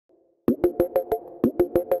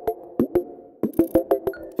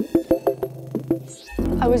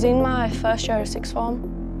I was in my first year of sixth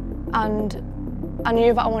form and I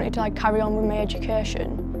knew that I wanted to carry on with my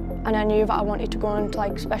education, and I knew that I wanted to go and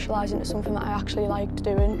specialise into something that I actually liked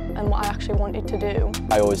doing and what I actually wanted to do.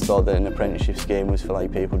 I always thought that an apprenticeship scheme was for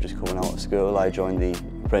people just coming out of school. I joined the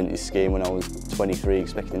apprentice scheme when I was 23,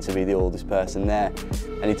 expecting to be the oldest person there,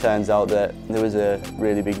 and it turns out that there was a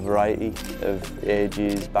really big variety of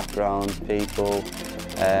ages, backgrounds, people.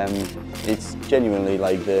 It's genuinely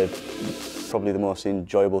probably the most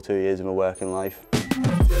enjoyable 2 years of my working life.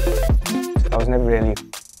 I was never really a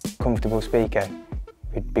comfortable speaker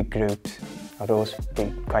with big groups. I'd always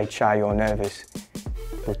been quite shy or nervous,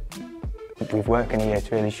 but with working here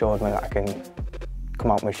it's really showed me that I can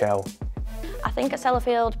come out my shell. I think at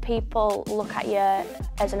Sellafield people look at you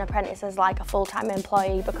as an apprentice as like a full-time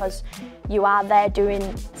employee because you are there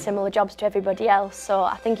doing similar jobs to everybody else, so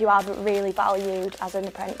I think you are really valued as an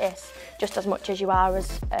apprentice just as much as you are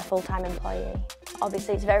as a full-time employee.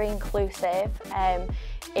 Obviously it's very inclusive,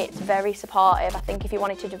 it's very supportive. I think if you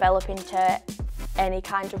wanted to develop into any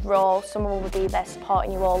kind of role, someone would be there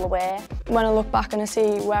supporting you all the way. When I look back and I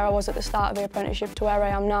see where I was at the start of the apprenticeship to where I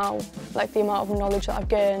am now, the amount of knowledge that I've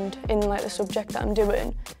gained in the subject that I'm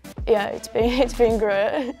doing, yeah, it's been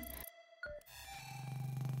great.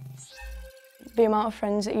 The amount of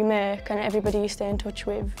friends that you make and everybody you stay in touch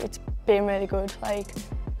with, it's been really good.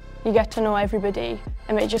 You get to know everybody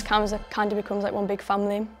and it just kind of becomes one big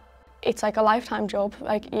family. It's a lifetime job.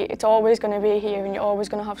 It's always going to be here and you're always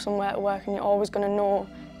going to have somewhere to work and you're always going to know,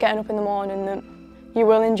 getting up in the morning, that you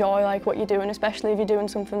will enjoy what you're doing, especially if you're doing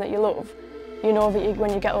something that you love. You know that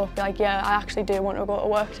when you get up, you're yeah, I actually do want to go to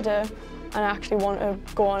work today and I actually want to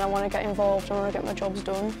go on, I want to get involved, I want to get my jobs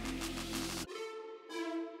done.